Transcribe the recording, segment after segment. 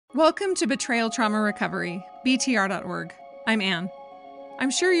Welcome to Betrayal Trauma Recovery, BTR.org. I'm Anne. I'm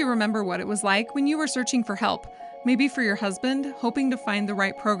sure you remember what it was like when you were searching for help, maybe for your husband, hoping to find the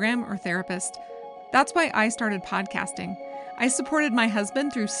right program or therapist. That's why I started podcasting. I supported my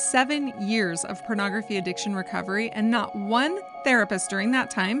husband through 7 years of pornography addiction recovery, and not one therapist during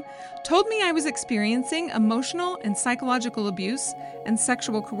that time told me I was experiencing emotional and psychological abuse and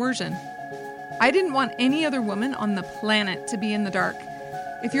sexual coercion. I didn't want any other woman on the planet to be in the dark.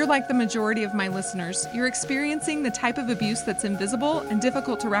 If you're like the majority of my listeners, you're experiencing the type of abuse that's invisible and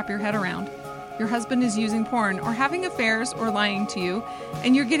difficult to wrap your head around. Your husband is using porn or having affairs or lying to you,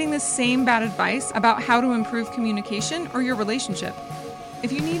 and you're getting the same bad advice about how to improve communication or your relationship.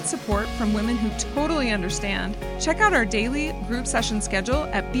 If you need support from women who totally understand, check out our daily group session schedule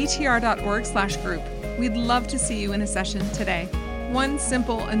at btr.org/group. We'd love to see you in a session today. One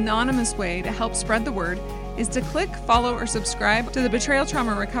simple, anonymous way to help spread the word is to click, follow, or subscribe to the Betrayal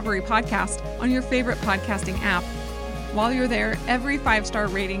Trauma Recovery podcast on your favorite podcasting app. While you're there, every 5-star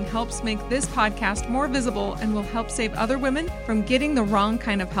rating helps make this podcast more visible and will help save other women from getting the wrong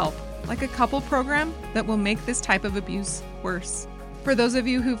kind of help, like a couple program that will make this type of abuse worse. For those of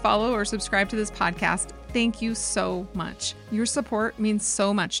you who follow or subscribe to this podcast, thank you so much. Your support means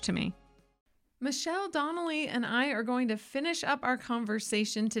so much to me. Michelle Donnelly and I are going to finish up our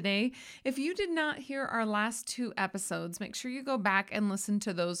conversation today. If you did not hear our last 2 episodes, make sure you go back and listen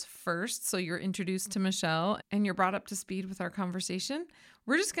to those first so you're introduced to Michelle and you're brought up to speed with our conversation.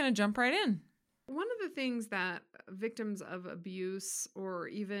 We're just going to jump right in. One of the things that victims of abuse or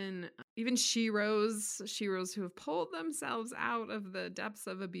even sheroes who have pulled themselves out of the depths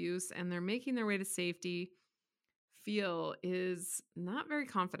of abuse and they're making their way to safety feel is not very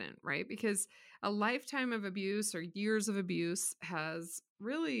confident, right? Because a lifetime of abuse or years of abuse has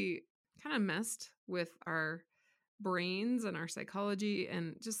really kind of messed with our brains and our psychology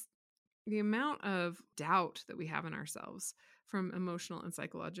and just the amount of doubt that we have in ourselves from emotional and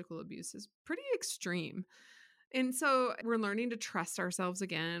psychological abuse is pretty extreme. And so we're learning to trust ourselves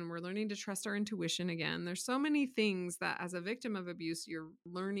again. We're learning to trust our intuition again. There's so many things that as a victim of abuse, you're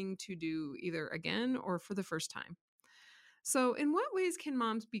learning to do either again or for the first time. So, in what ways can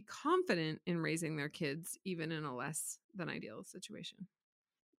moms be confident in raising their kids, even in a less than ideal situation?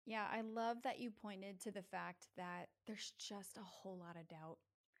 Yeah, I love that you pointed to the fact that there's just a whole lot of doubt.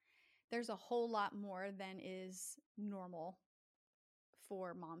 There's a whole lot more than is normal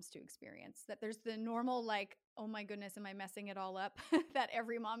for moms to experience. That there's the normal, like, oh my goodness, am I messing it all up that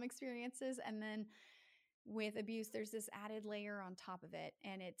every mom experiences? And then with abuse, there's this added layer on top of it.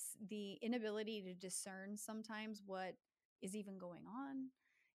 And it's the inability to discern sometimes what is even going on.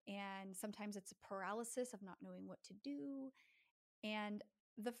 And sometimes it's a paralysis of not knowing what to do. And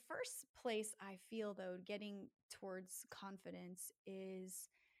the first place I feel, though, getting towards confidence is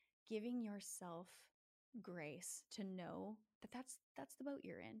giving yourself grace to know that that's the boat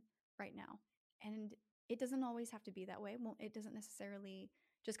you're in right now. And it doesn't always have to be that way. Well, it doesn't necessarily,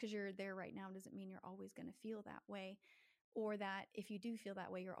 just because you're there right now doesn't mean you're always going to feel that way, or that if you do feel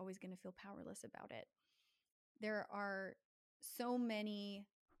that way, you're always going to feel powerless about it. There are so many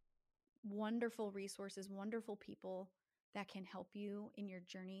wonderful resources, wonderful people that can help you in your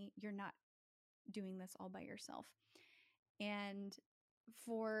journey. You're not doing this all by yourself. And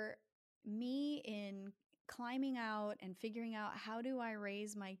for me, in climbing out and figuring out how do I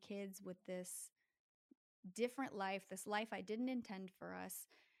raise my kids with this different life, this life I didn't intend for us,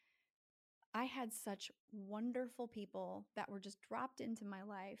 I had such wonderful people that were just dropped into my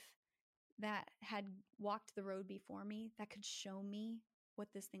life that had walked the road before me that could show me what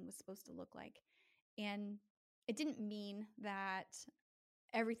this thing was supposed to look like. And it didn't mean that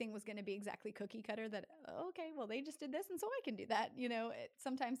everything was going to be exactly cookie cutter, that okay, well, they just did this and so I can do that.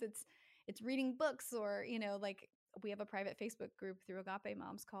 Sometimes it's reading books, or like we have a private Facebook group through Agape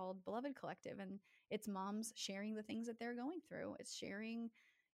Moms called Beloved Collective, and it's moms sharing the things that they're going through. It's sharing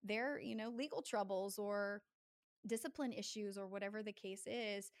their legal troubles or discipline issues or whatever the case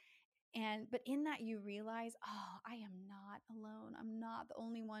is. And but in that, you realize, oh, I am not alone. I'm not the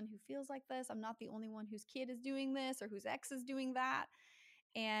only one who feels like this. I'm not the only one whose kid is doing this or whose ex is doing that.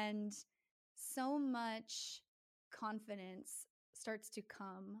 And so much confidence starts to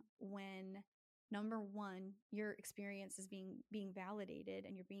come when, number one, your experience is being validated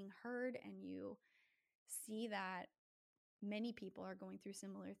and you're being heard, and you see that many people are going through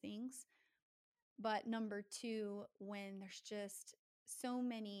similar things. But number two, when there's just so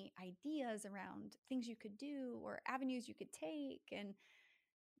many ideas around things you could do or avenues you could take, and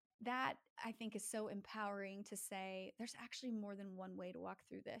that, I think, is so empowering to say there's actually more than one way to walk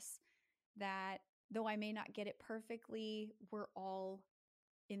through this. That though I may not get it perfectly, we're all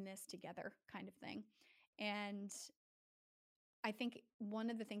in this together kind of thing. And I think one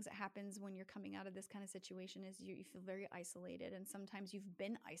of the things that happens when you're coming out of this kind of situation is you feel very isolated, and sometimes you've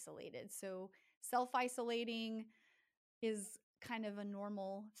been isolated. So self-isolating is kind of a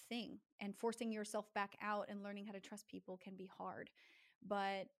normal thing, and forcing yourself back out and learning how to trust people can be hard.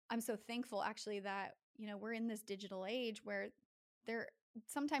 But I'm so thankful actually that, we're in this digital age where there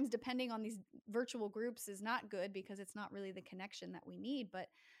sometimes depending on these virtual groups is not good because it's not really the connection that we need, but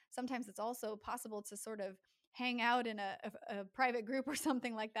sometimes it's also possible to sort of hang out in a private group or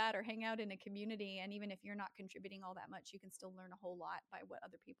something like that, or hang out in a community, and even if you're not contributing all that much, you can still learn a whole lot by what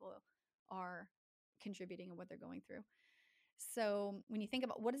other people are contributing and what they're going through. So when you think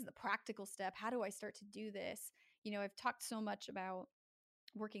about what is the practical step, how do I start to do this? I've talked so much about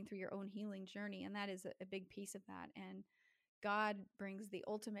working through your own healing journey, and that is a big piece of that. And God brings the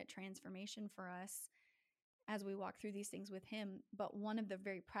ultimate transformation for us as we walk through these things with Him. But one of the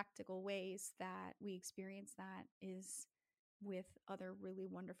very practical ways that we experience that is with other really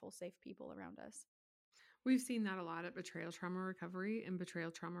wonderful, safe people around us. We've seen that a lot at Betrayal Trauma Recovery and Betrayal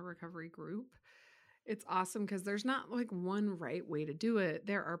Trauma Recovery Group. It's awesome because there's not like one right way to do it.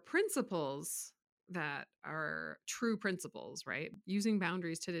 There are principles that are true principles, right? Using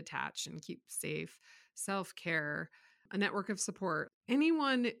boundaries to detach and keep safe, self-care, a network of support.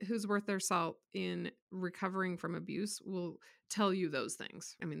 Anyone who's worth their salt in recovering from abuse will tell you those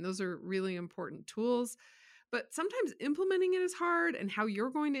things. I mean, those are really important tools, but sometimes implementing it is hard, and how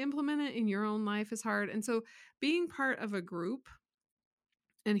you're going to implement it in your own life is hard. And so being part of a group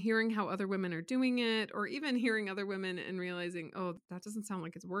and hearing how other women are doing it, or even hearing other women and realizing, oh, that doesn't sound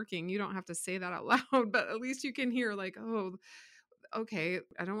like it's working. You don't have to say that out loud, but at least you can hear, like, oh, okay,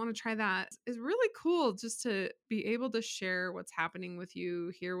 I don't want to try that. It's really cool just to be able to share what's happening with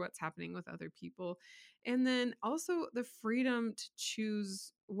you, hear what's happening with other people, and then also the freedom to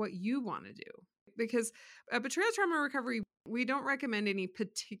choose what you want to do. Because at Betrayal Trauma Recovery, we don't recommend any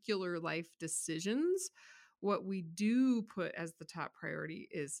particular life decisions. What we do put as the top priority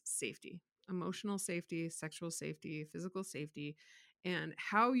is safety, emotional safety, sexual safety, physical safety. And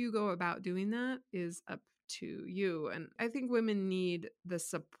how you go about doing that is up to you. And I think women need the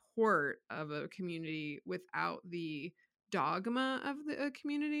support of a community without the dogma of the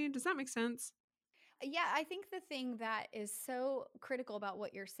community. Does that make sense? Yeah, I think the thing that is so critical about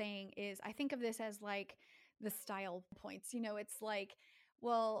what you're saying is I think of this as like the style points. It's like,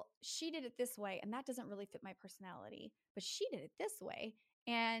 well, she did it this way, and that doesn't really fit my personality, but she did it this way.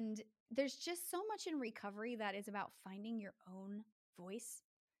 And there's just so much in recovery that is about finding your own voice,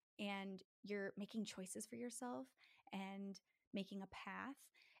 and you're making choices for yourself and making a path.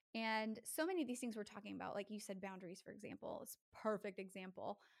 And so many of these things we're talking about, like you said, boundaries, for example, it's a perfect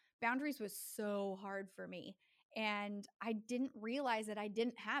example. Boundaries was so hard for me. And I didn't realize that I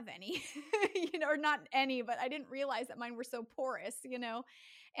didn't have any, or not any, but I didn't realize that mine were so porous.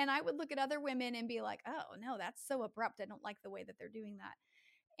 And I would look at other women and be like, oh, no, that's so abrupt. I don't like the way that they're doing that.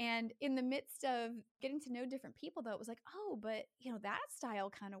 And in the midst of getting to know different people, though, it was like, oh, but that style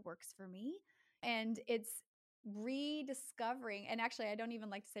kind of works for me. And it's rediscovering. And actually, I don't even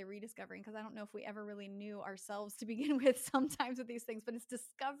like to say rediscovering because I don't know if we ever really knew ourselves to begin with sometimes with these things, but it's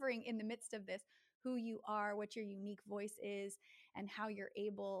discovering in the midst of this who you are, what your unique voice is, and how you're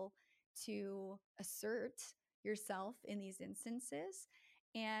able to assert yourself in these instances.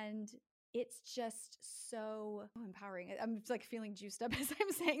 And it's just so empowering. I'm just like feeling juiced up as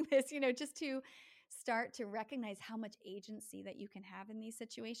I'm saying this, just to start to recognize how much agency that you can have in these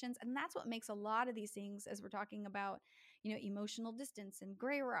situations. And that's what makes a lot of these things, as we're talking about, emotional distance and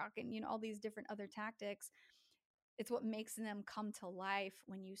gray rock and, all these different other tactics. It's what makes them come to life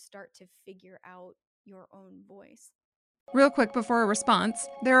when you start to figure out your own voice. Real quick before a response,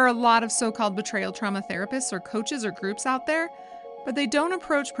 there are a lot of so called betrayal trauma therapists or coaches or groups out there, but they don't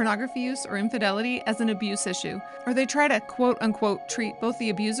approach pornography use or infidelity as an abuse issue, or they try to quote unquote treat both the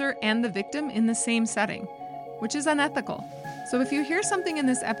abuser and the victim in the same setting, which is unethical. So if you hear something in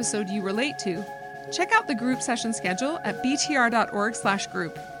this episode you relate to, check out the group session schedule at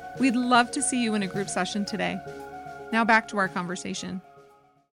btr.org/group. We'd love to see you in a group session today. Now back to our conversation.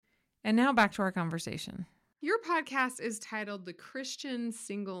 Your podcast is titled the Christian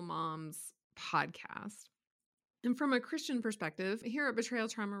Single Moms Podcast. And from a Christian perspective, here at Betrayal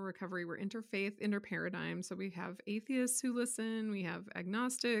Trauma Recovery, we're interfaith, interparadigm. So we have atheists who listen, we have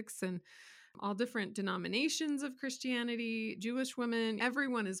agnostics, and all different denominations of Christianity, Jewish women.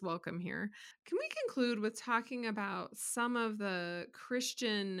 Everyone is welcome here. Can we conclude with talking about some of the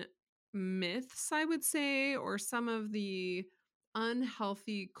Christian myths, I would say, or some of the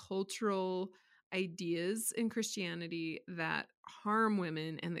unhealthy cultural ideas in Christianity that harm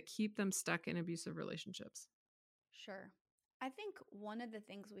women and that keep them stuck in abusive relationships? Sure. I think one of the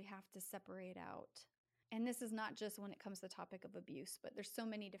things we have to separate out, and this is not just when it comes to the topic of abuse, but there's so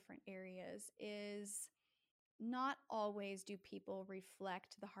many different areas, is not always do people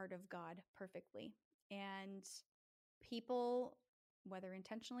reflect the heart of God perfectly. And people, whether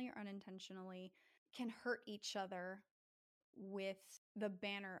intentionally or unintentionally, can hurt each other with the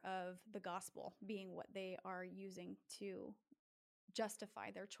banner of the gospel being what they are using to justify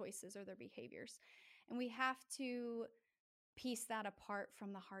their choices or their behaviors. And we have to piece that apart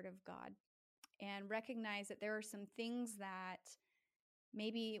from the heart of God and recognize that there are some things that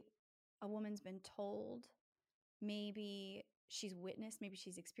maybe a woman's been told, maybe she's witnessed, maybe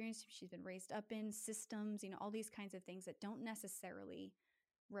she's experienced, she's been raised up in systems, all these kinds of things that don't necessarily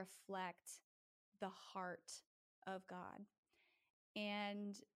reflect the heart of God.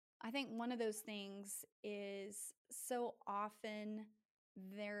 And I think one of those things is so often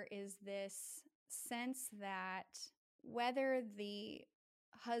there is this sense that whether the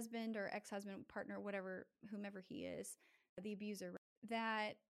husband or ex-husband, partner, whatever, whomever he is, the abuser,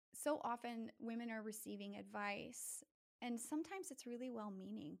 that so often women are receiving advice, and sometimes it's really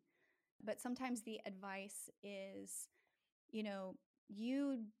well-meaning, but sometimes the advice is,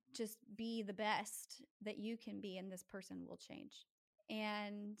 you just be the best that you can be, and this person will change.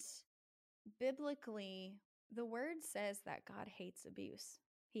 And biblically, the word says that God hates abuse.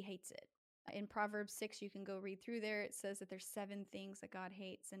 He hates it. In Proverbs 6, you can go read through there. It says that there's 7 things that God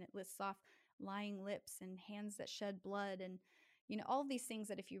hates, and it lists off lying lips and hands that shed blood, and all of these things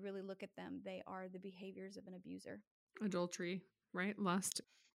that if you really look at them, they are the behaviors of an abuser. Adultery, right? Lust.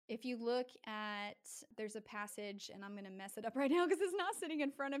 If you look at, there's a passage, and I'm going to mess it up right now because it's not sitting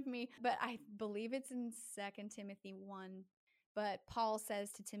in front of me, but I believe it's in 2 Timothy 1. But Paul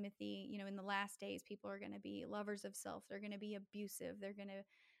says to Timothy, in the last days, people are going to be lovers of self. They're going to be abusive. They're going to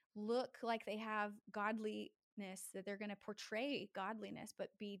look like they have godliness, that they're going to portray godliness, but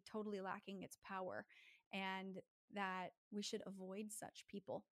be totally lacking its power, and that we should avoid such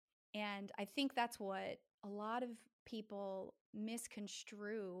people. And I think that's what a lot of people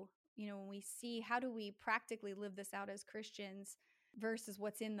misconstrue, when we see how do we practically live this out as Christians versus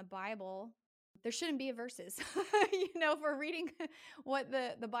what's in the Bible. There shouldn't be a verses. If we're reading what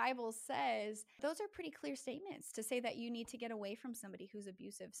the Bible says, those are pretty clear statements to say that you need to get away from somebody who's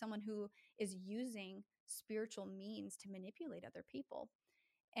abusive, someone who is using spiritual means to manipulate other people.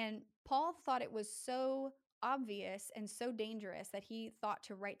 And Paul thought it was so obvious and so dangerous that he thought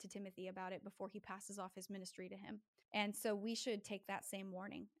to write to Timothy about it before he passes off his ministry to him. And so we should take that same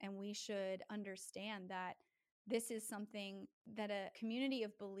warning, and we should understand that this is something that a community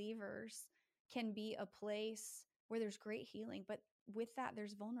of believers can be a place where there's great healing, but with that,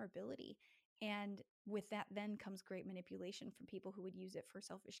 there's vulnerability. And with that, then comes great manipulation from people who would use it for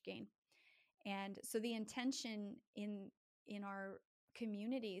selfish gain. And so the intention in our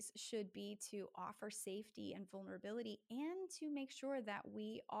communities should be to offer safety and vulnerability, and to make sure that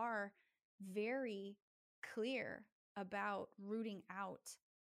we are very clear about rooting out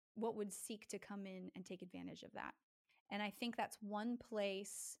what would seek to come in and take advantage of that. And I think that's one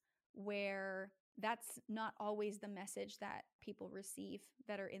place where that's not always the message that people receive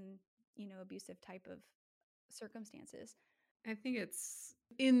that are in, abusive type of circumstances. I think it's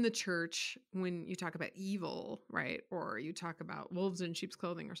in the church when you talk about evil, right? Or you talk about wolves in sheep's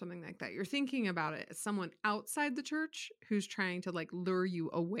clothing or something like that. You're thinking about it as someone outside the church who's trying to lure you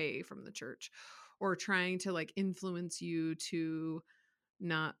away from the church, or trying to influence you to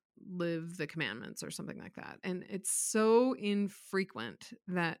not live the commandments or something like that. And it's so infrequent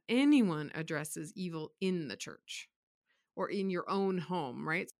that anyone addresses evil in the church or in your own home,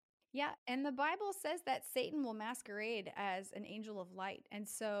 right? Yeah, and the Bible says that Satan will masquerade as an angel of light. And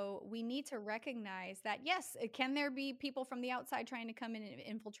so we need to recognize that, yes, can there be people from the outside trying to come in and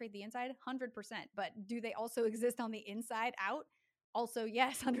infiltrate the inside? 100%. But do they also exist on the inside out? Also,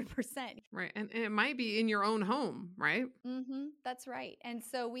 yes, 100%. Right. And it might be in your own home, right? That's right. And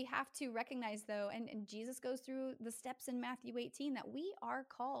so we have to recognize, though, and Jesus goes through the steps in Matthew 18, that we are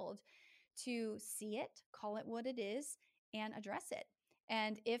called to see it, call it what it is, and address it.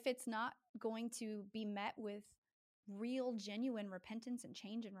 And if it's not going to be met with real, genuine repentance and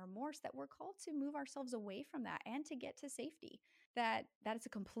change and remorse, that we're called to move ourselves away from that and to get to safety. That is a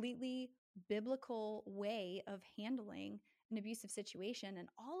completely biblical way of handling an abusive situation. And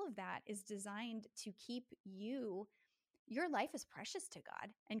all of that is designed to keep your life is precious to God,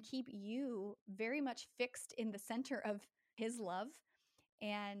 and keep you very much fixed in the center of His love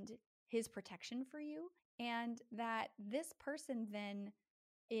and His protection for you. And that this person then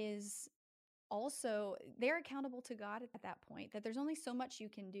is also, they're accountable to God at that point, that there's only so much you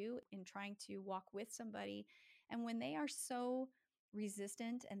can do in trying to walk with somebody. And when they are so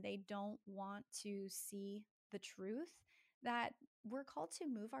resistant and they don't want to see the truth, that we're called to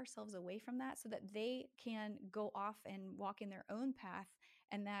move ourselves away from that so that they can go off and walk in their own path,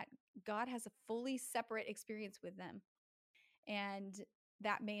 and that God has a fully separate experience with them. And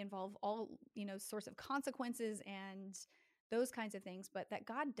that may involve all, sorts of consequences and those kinds of things, but that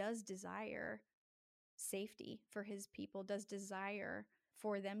God does desire safety for his people, does desire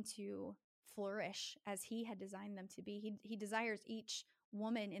for them to flourish as he had designed them to be. He desires each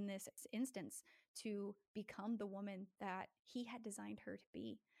woman in this instance to become the woman that he had designed her to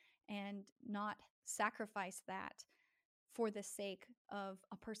be, and not sacrifice that for the sake of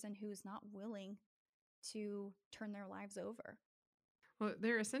a person who's not willing to turn their lives over. Well,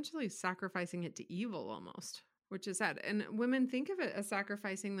 they're essentially sacrificing it to evil almost, which is sad. And women think of it as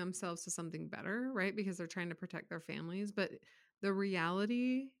sacrificing themselves to something better, right? Because they're trying to protect their families. But the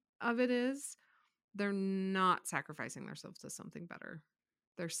reality of it is they're not sacrificing themselves to something better.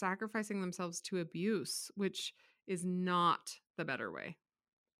 They're sacrificing themselves to abuse, which is not the better way.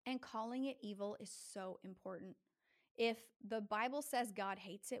 And calling it evil is so important. If the Bible says God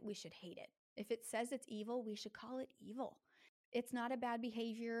hates it, we should hate it. If it says it's evil, we should call it evil. It's not a bad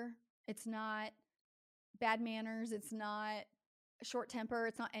behavior. It's not bad manners. It's not short temper.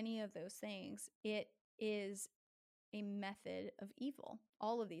 It's not any of those things. It is a method of evil.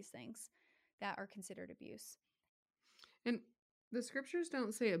 All of these things that are considered abuse. And the scriptures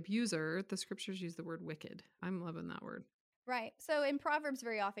don't say abuser. The scriptures use the word wicked. I'm loving that word. Right. So in Proverbs,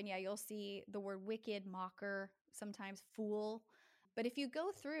 very often, you'll see the word wicked, mocker, sometimes fool. But if you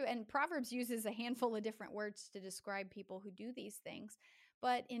go through, and Proverbs uses a handful of different words to describe people who do these things,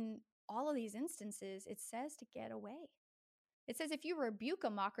 but in all of these instances, it says to get away. It says if you rebuke a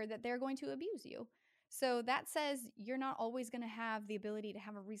mocker, that they're going to abuse you. So that says you're not always going to have the ability to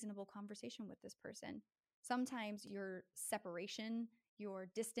have a reasonable conversation with this person. Sometimes your separation, your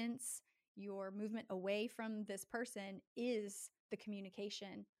distance, your movement away from this person is the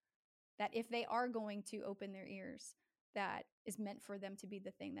communication, that if they are going to open their ears, that is meant for them to be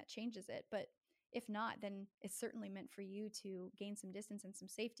the thing that changes it. But if not, then it's certainly meant for you to gain some distance and some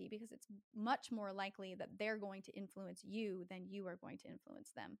safety, because it's much more likely that they're going to influence you than you are going to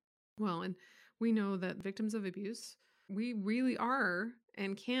influence them. Well, and we know that victims of abuse, we really are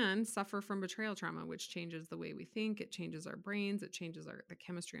and can suffer from betrayal trauma, which changes the way we think. It changes our brains. It changes the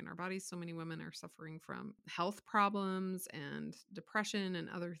chemistry in our bodies. So many women are suffering from health problems and depression and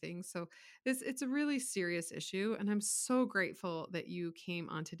other things. So it's a really serious issue. And I'm so grateful that you came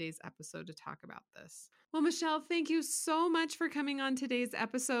on today's episode to talk about this. Well, Michelle, thank you so much for coming on today's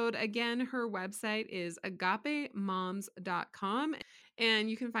episode. Again, her website is agapemoms.com, and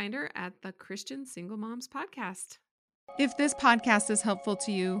you can find her at the Christian Single Moms Podcast. If this podcast is helpful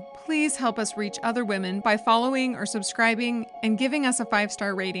to you, please help us reach other women by following or subscribing and giving us a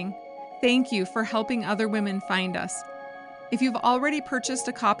 5-star rating. Thank you for helping other women find us. If you've already purchased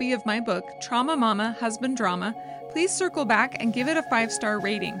a copy of my book, Trauma Mama, Husband Drama, please circle back and give it a 5-star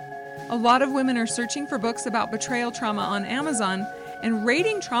rating. A lot of women are searching for books about betrayal trauma on Amazon, and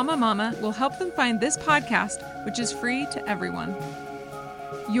rating Trauma Mama will help them find this podcast, which is free to everyone.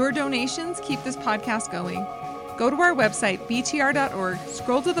 Your donations keep this podcast going. Go to our website, btr.org,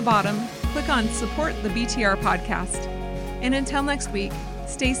 scroll to the bottom, click on Support the BTR Podcast. And until next week,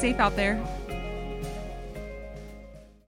 stay safe out there.